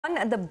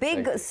everyone. The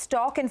big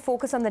stock and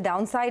focus on the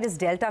downside is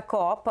Delta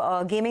Corp.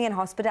 Gaming and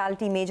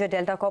hospitality major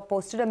Delta Corp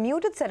posted a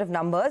muted set of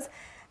numbers.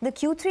 The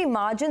Q3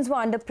 margins were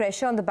under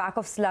pressure on the back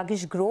of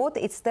sluggish growth.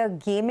 It's the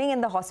gaming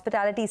and the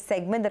hospitality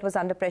segment that was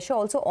under pressure.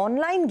 Also,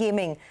 online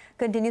gaming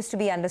continues to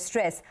be under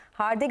stress.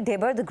 Hardik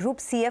Dhebar, the Group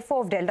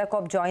CFO of Delta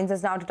Corp, joins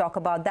us now to talk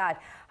about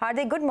that.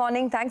 Hardik, good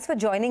morning. Thanks for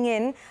joining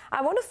in.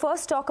 I want to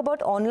first talk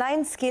about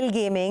online skill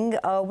gaming,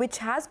 which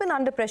has been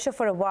under pressure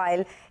for a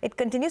while. It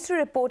continues to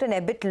report an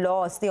EBIT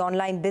loss, the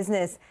online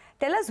business.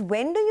 Tell us,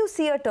 when do you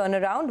see a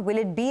turnaround? Will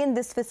it be in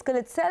this fiscal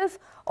itself,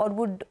 or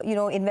would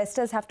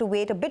investors have to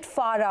wait a bit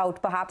far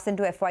out, perhaps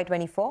into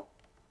FY24?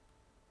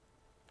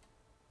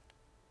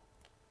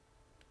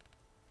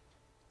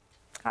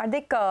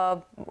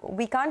 Hardik,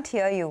 we can't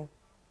hear you.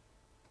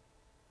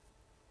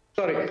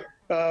 Sorry.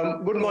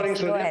 Good morning,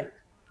 Sonia. Go ahead.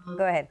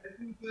 Go ahead. Let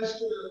me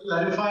just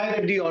clarify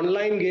that the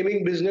online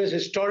gaming business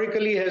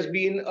historically has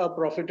been a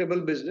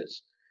profitable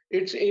business.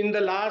 It's in the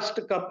last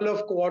couple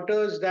of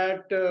quarters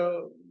that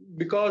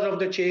because of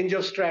the change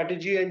of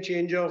strategy and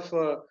change of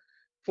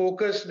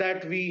focus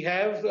that we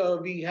have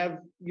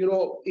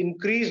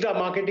increased our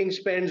marketing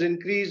spends,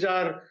 increased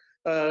our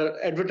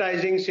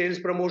advertising, sales,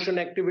 promotion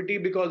activity,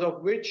 because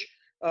of which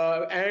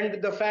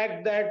and the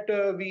fact that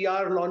we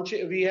have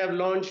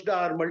launched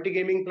our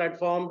multi-gaming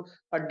platform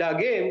Adda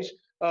Games,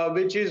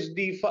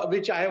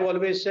 which I have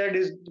always said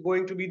is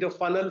going to be the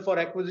funnel for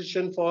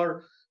acquisition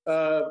for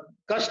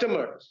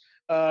customers.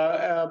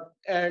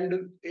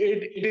 And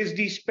it is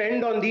the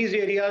spend on these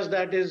areas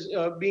that is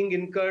being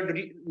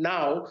incurred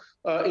now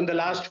in the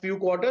last few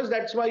quarters.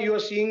 That's why you are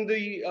seeing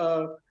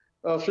the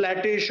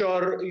flattish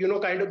or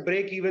kind of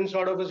break-even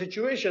sort of a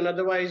situation.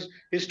 Otherwise,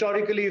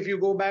 historically, if you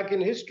go back in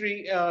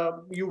history,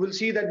 you will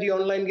see that the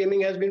online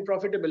gaming has been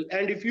profitable.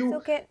 And if you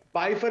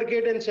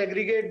bifurcate and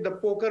segregate the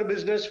poker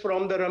business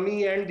from the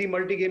rummy and the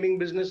multi-gaming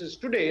businesses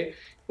today,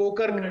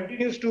 poker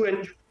continues to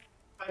enjoy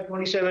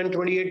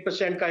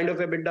 27-28% kind of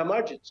EBITDA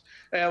margins.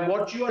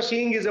 What you are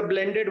seeing is a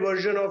blended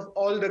version of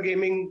all the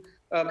gaming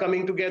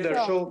coming together.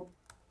 Sure. So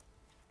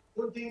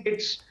I don't think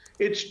it's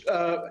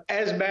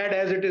as bad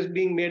as it is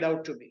being made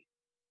out to be.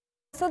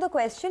 So the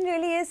question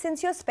really is,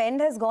 since your spend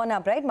has gone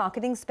up, right,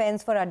 marketing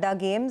spends for Adda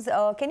Games,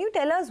 can you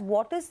tell us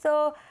what is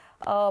the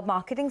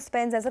marketing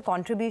spends as a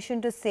contribution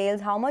to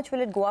sales? How much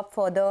will it go up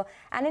further?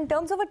 And in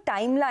terms of a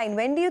timeline,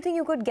 when do you think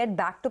you could get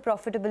back to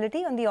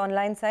profitability on the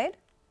online side?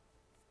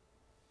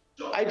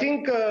 So I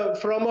think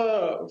from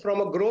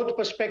a growth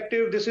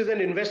perspective, this is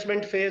an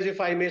investment phase, if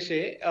I may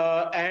say,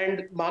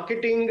 and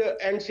marketing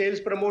and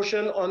sales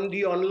promotion on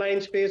the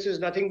online space is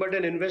nothing but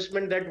an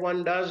investment that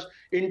one does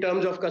in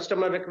terms of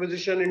customer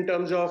acquisition, in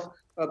terms of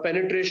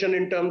penetration,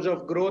 in terms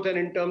of growth, and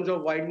in terms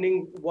of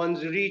widening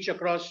one's reach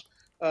across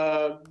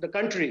the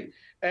country.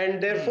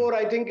 And therefore,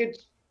 I think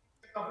it's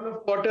a couple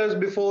of quarters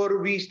before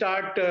we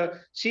start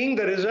seeing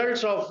the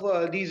results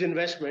of these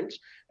investments.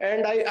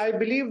 And I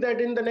believe that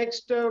in the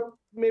next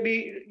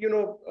maybe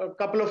a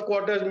couple of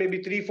quarters, maybe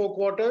 3-4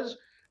 quarters,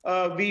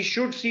 we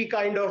should see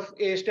kind of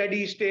a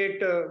steady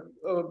state,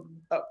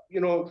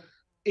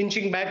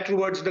 inching back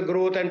towards the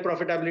growth and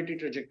profitability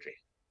trajectory.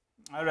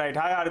 All right.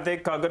 Hi,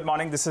 Hardik. Good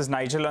morning. This is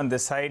Nigel on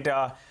this side.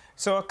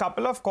 So a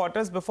couple of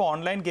quarters before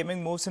online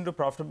gaming moves into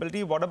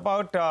profitability, what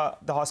about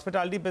the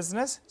hospitality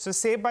business? So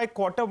say by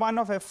Q1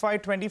 of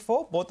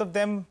FY24, both of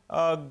them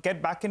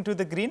get back into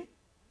the green?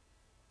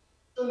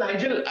 So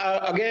Nigel,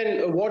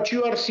 again, what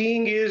you are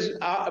seeing is,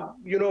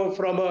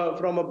 from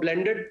a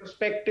blended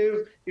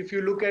perspective, if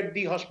you look at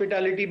the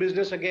hospitality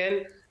business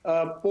again,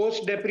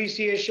 post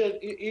depreciation,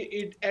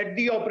 at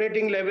the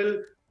operating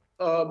level,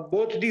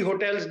 both the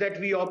hotels that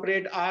we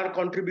operate are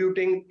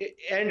contributing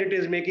and it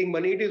is making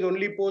money. It is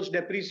only post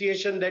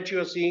depreciation that you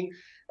are seeing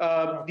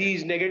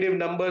these negative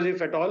numbers,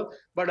 if at all.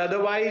 But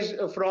otherwise,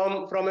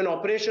 from an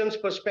operations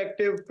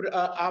perspective,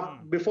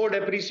 before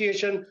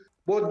depreciation,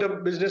 both the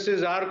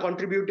businesses are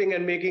contributing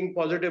and making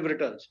positive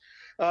returns.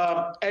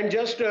 And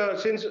just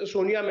since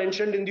Sonia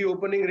mentioned in the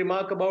opening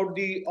remark about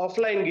the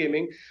offline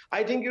gaming,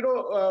 I think,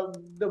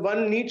 the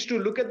one needs to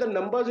look at the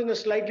numbers in a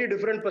slightly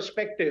different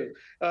perspective.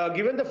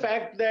 Given the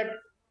fact that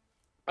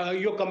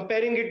you're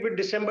comparing it with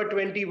December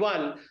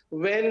 21,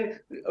 when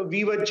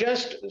we were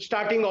just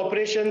starting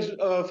operations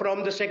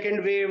from the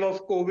second wave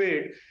of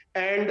COVID,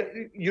 and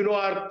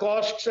our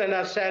costs and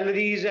our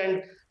salaries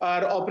and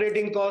our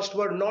operating costs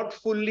were not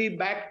fully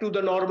back to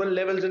the normal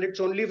levels, and it's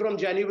only from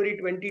January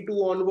 22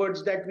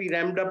 onwards that we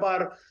ramped up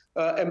our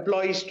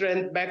employee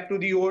strength back to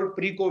the old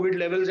pre-COVID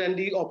levels, and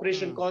the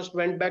operation cost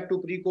went back to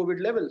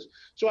pre-COVID levels.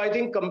 So I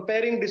think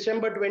comparing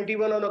December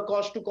 21 on a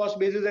cost-to-cost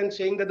basis and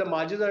saying that the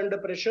margins are under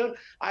pressure,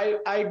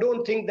 I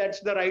don't think that's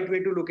the right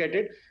way to look at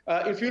it.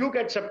 If you look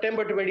at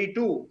September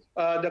 22,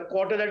 the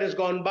quarter that has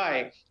gone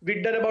by,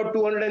 we've done about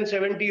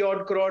 270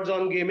 odd crores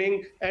on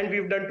gaming, and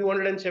we've done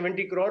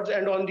 270 crores,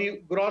 and on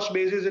the gross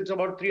basis, it's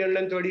about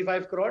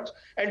 335 crores,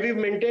 and we've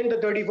maintained the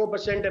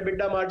 34%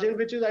 EBITDA margin,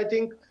 which is, I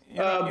think,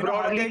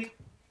 broadly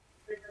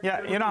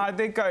Yeah, you know,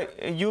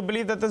 Hardik, you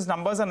believe that those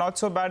numbers are not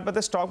so bad, but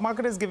the stock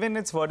market has given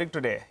its verdict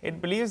today.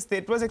 It believes that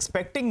it was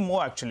expecting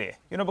more, actually,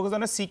 you know, because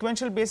on a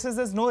sequential basis,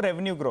 there's no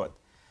revenue growth.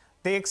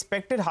 They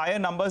expected higher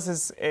numbers,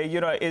 is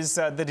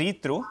the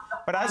read-through.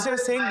 But as you're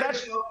saying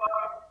that...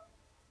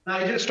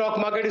 Nigel, stock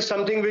market is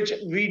something which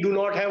we do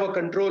not have a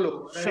control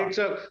over. Sure. And it's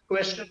a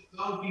question of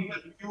how people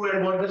view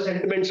and what the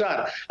sentiments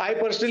are. I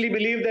personally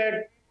believe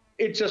that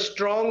it's a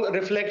strong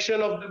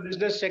reflection of the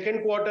business.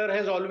 Second quarter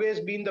has always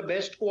been the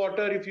best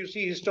quarter if you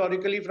see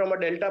historically from a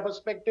delta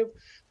perspective.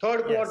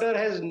 Third quarter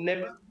has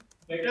never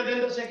been better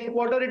than the second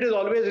quarter. It is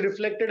always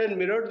reflected and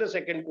mirrored the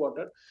second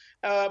quarter.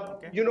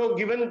 You know,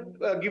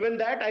 given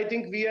that, I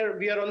think we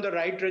are on the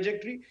right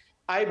trajectory.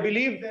 I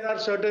believe there are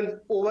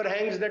certain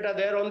overhangs that are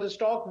there on the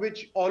stock,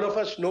 which all of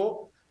us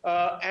know.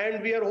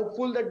 And we are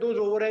hopeful that those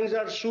overhangs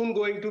are soon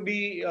going to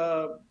be,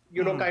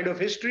 kind of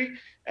history.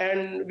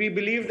 And we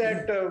believe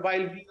that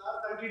while we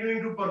are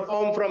continuing to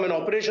perform from an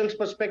operations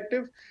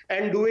perspective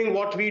and doing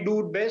what we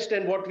do best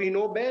and what we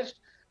know best,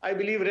 I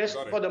believe rest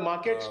for the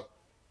markets.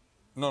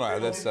 No,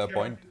 that's a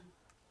point.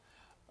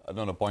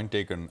 No, point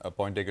taken.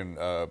 Point taken.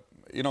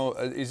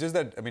 It's just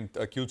that, I mean,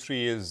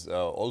 Q3 is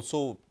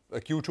also...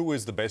 Q2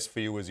 is the best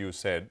for you, as you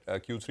said.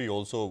 Q3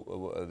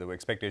 also, the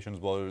expectations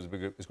was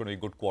it's going to be a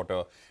good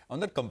quarter. On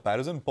that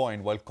comparison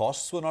point, while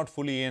costs were not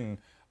fully in,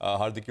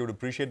 Hardik, you would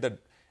appreciate that,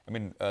 I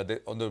mean,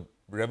 on the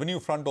revenue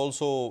front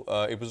also,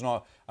 it was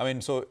not, I mean,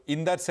 so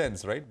in that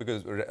sense, right,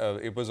 because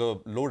it was a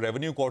low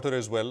revenue quarter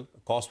as well,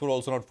 costs were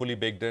also not fully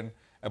baked in.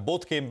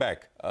 Both came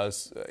back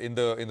in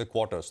the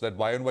quarter, so that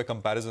Y-on-Y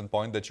comparison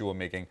point that you were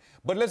making.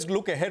 But let's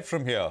look ahead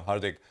from here,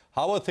 Hardik.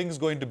 How are things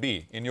going to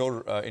be in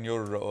your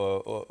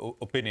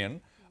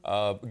opinion?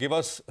 Give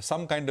us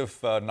some kind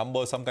of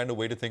number, some kind of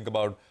way to think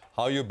about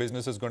how your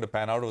business is going to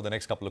pan out over the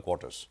next couple of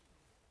quarters.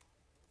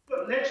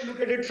 Let's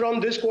look at it from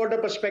this quarter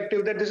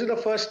perspective, that this is the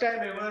first time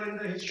ever in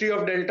the history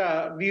of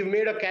Delta we've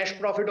made a cash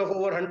profit of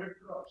over 100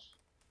 crores.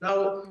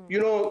 Now, we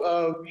have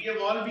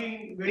all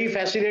been very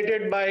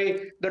fascinated by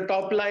the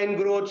top line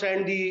growths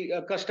and the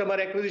customer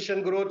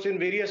acquisition growths in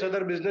various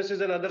other businesses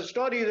and other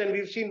stories, and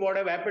we've seen what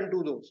have happened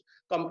to those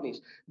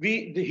companies.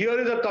 Here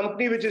is a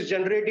company which is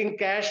generating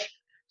cash,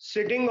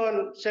 sitting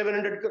on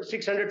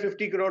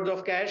 650 crores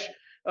of cash.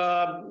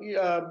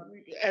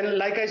 And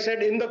like I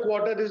said, in the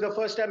quarter, this is the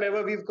first time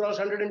ever we've crossed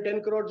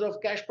 110 crores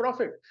of cash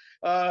profit.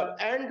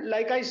 And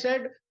like I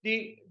said,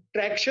 the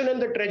traction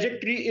and the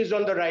trajectory is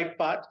on the right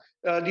path.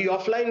 The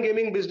offline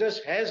gaming business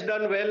has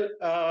done well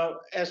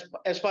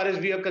as far as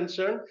we are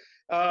concerned.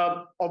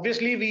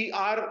 Obviously, we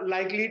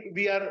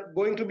are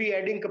going to be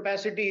adding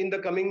capacity in the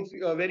coming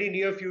very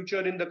near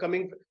future in the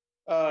coming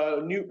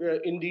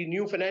in the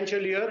new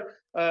financial year,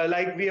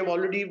 like we have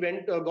already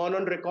gone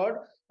on record.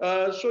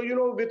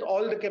 So, with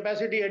all the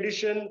capacity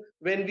addition,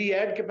 when we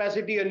add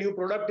capacity, a new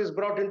product is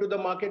brought into the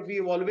market. We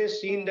have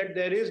always seen that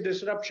there is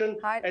disruption,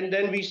 and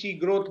then we see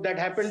growth that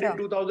happened in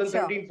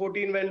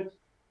 2013-14 when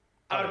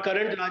our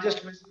current largest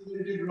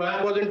facility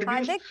was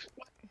introduced.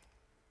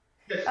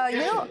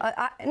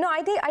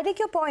 I take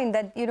your point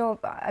that,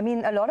 I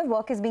mean, a lot of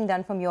work is being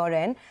done from your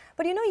end.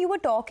 But, you were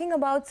talking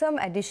about some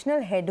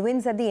additional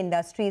headwinds that the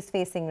industry is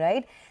facing,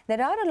 right?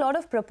 There are a lot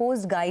of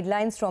proposed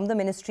guidelines from the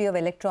Ministry of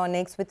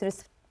Electronics with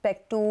respect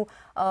to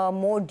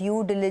more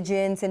due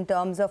diligence in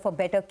terms of a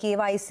better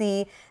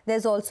KYC.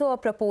 There's also a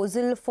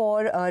proposal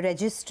for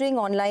registering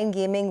online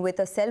gaming with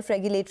a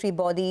self-regulatory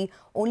body.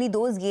 Only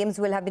those games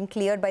will have been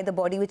cleared by the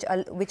body which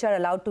are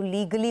allowed to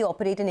legally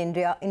operate in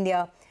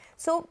India.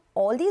 So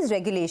all these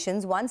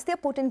regulations, once they're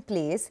put in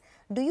place,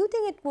 do you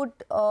think it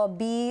would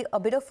be a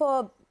bit of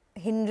a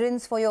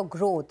hindrance for your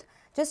growth?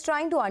 Just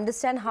trying to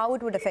understand how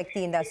it would affect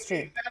the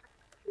industry.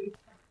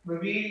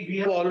 We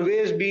have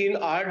always been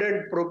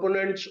ardent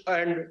proponents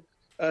and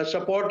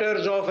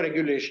supporters of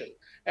regulation.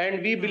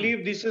 And we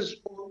believe this is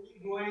only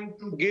going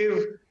to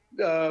give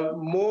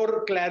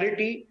more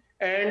clarity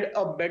and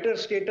a better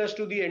status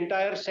to the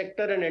entire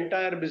sector and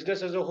entire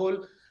business as a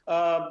whole.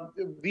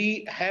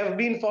 We have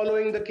been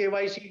following the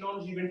KYC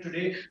norms even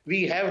today.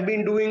 We have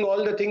been doing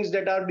all the things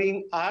that are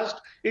being asked.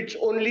 It's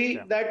only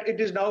that it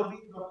is now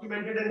being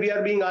documented and we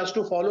are being asked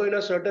to follow in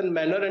a certain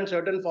manner and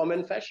certain form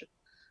and fashion.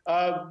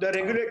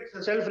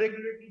 The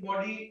self-regulatory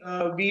body,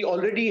 we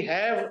already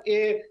have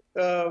a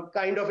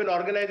kind of an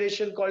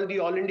organization called the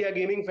All India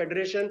Gaming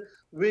Federation,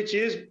 which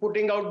is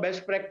putting out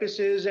best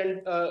practices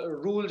and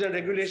rules and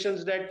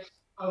regulations that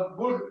a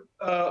good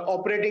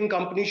operating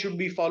company should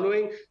be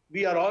following.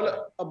 We are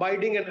all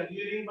abiding and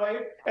adhering by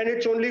it, and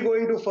it's only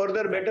going to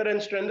further better and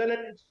strengthen,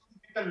 and it's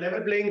a level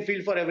playing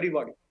field for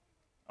everybody.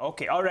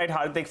 Okay, all right,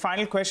 Hardik.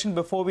 Final question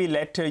before we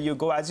let you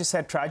go. As you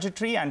said,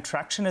 trajectory and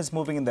traction is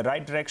moving in the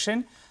right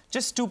direction.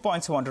 Just 2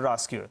 points I wanted to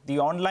ask you. The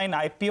online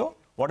IPO,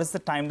 what is the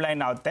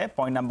timeline out there?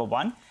 Point number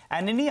one.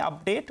 And any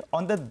update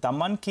on the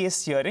Daman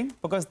case hearing?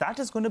 Because that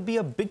is going to be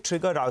a big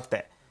trigger out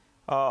there.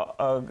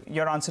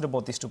 Your answer to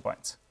both these 2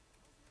 points.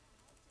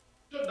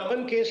 So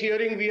Daman case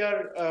hearing, we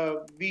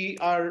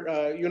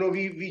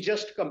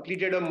just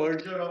completed a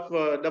merger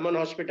of Daman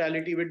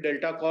Hospitality with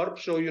Delta Corp.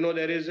 So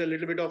there is a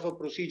little bit of a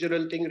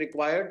procedural thing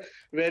required,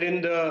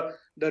 wherein the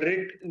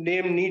RIT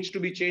name needs to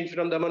be changed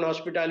from Daman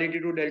Hospitality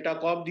to Delta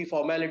Corp. The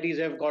formalities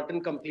have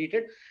gotten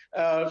completed.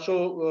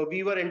 So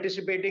we were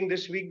anticipating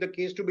this week the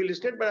case to be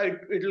listed, but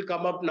it will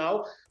come up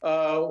now,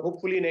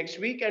 hopefully next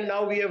week. And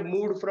now we have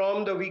moved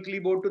from the weekly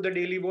board to the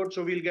daily board,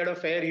 so we'll get a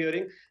fair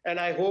hearing. And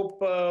I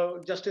hope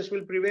justice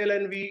will prevail,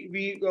 and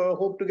we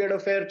hope to get a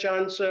fair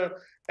chance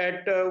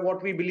at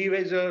what we believe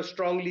is a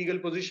strong legal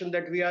position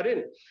that we are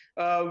in.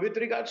 With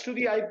regards to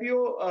the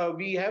IPO,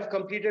 we have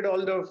completed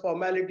all the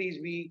formalities.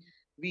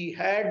 We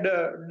had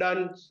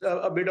done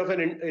a bit of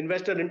an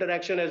investor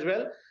interaction as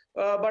well.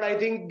 But I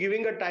think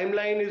giving a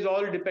timeline is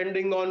all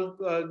depending on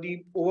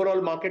the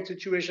overall market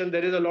situation.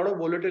 There is a lot of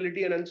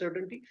volatility and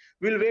uncertainty.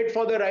 We'll wait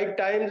for the right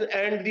times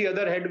and the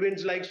other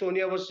headwinds, like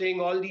Sonia was saying,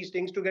 all these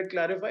things to get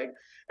clarified.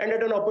 And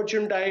at an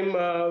opportune time,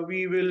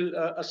 we will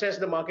assess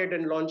the market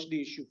and launch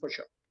the issue for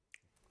sure.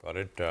 Got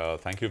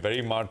it. Thank you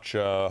very much,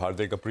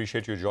 Hardik.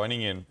 Appreciate you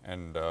joining in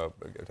and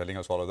telling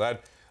us all of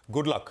that.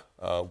 Good luck.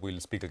 We'll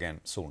speak again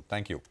soon.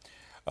 Thank you.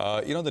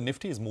 The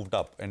Nifty has moved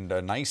up and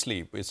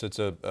nicely. It's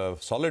a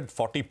solid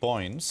 40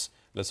 points.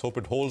 Let's hope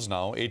it holds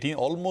now.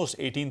 Almost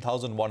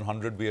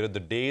 18,100. We are at the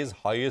day's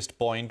highest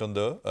point on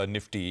the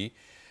Nifty.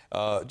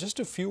 Just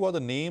a few other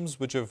names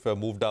which have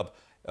moved up.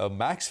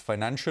 Max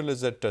Financial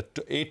is at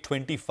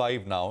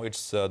 825 now.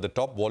 It's the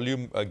top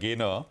volume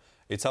gainer.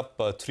 It's up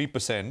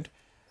 3%.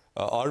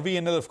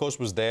 RVNL, of course,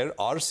 was there.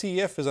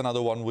 RCF is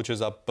another one which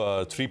is up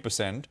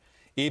 3%.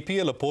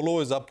 APL Apollo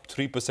is up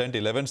 3%,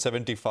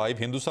 1175.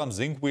 Hindustan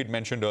Zinc, we had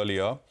mentioned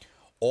earlier.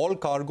 All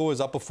cargo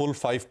is up a full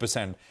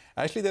 5%.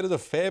 Actually, there is a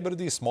fair bit of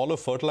these smaller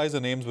fertilizer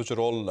names which are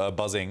all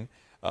buzzing.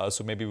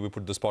 So maybe we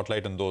put the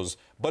spotlight on those.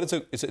 But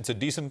it's a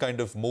decent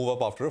kind of move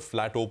up after a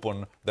flat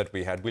open that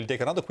we had. We'll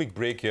take another quick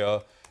break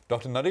here.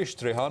 Dr. Naresh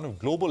Trehan of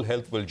Global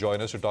Health will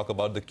join us to talk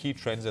about the key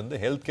trends in the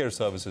healthcare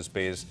services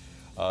space.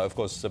 Of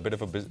course, a bit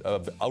of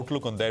an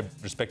outlook on their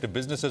respective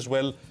business as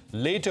well.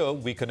 Later,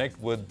 we connect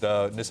with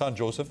Nissan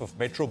Joseph of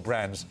Metro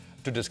Brands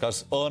to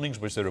discuss earnings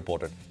which they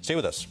reported. Stay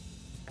with us.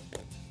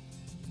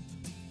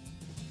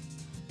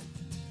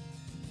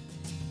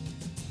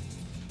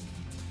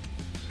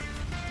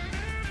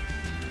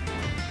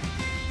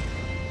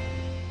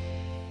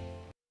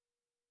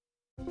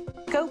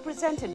 Co-presented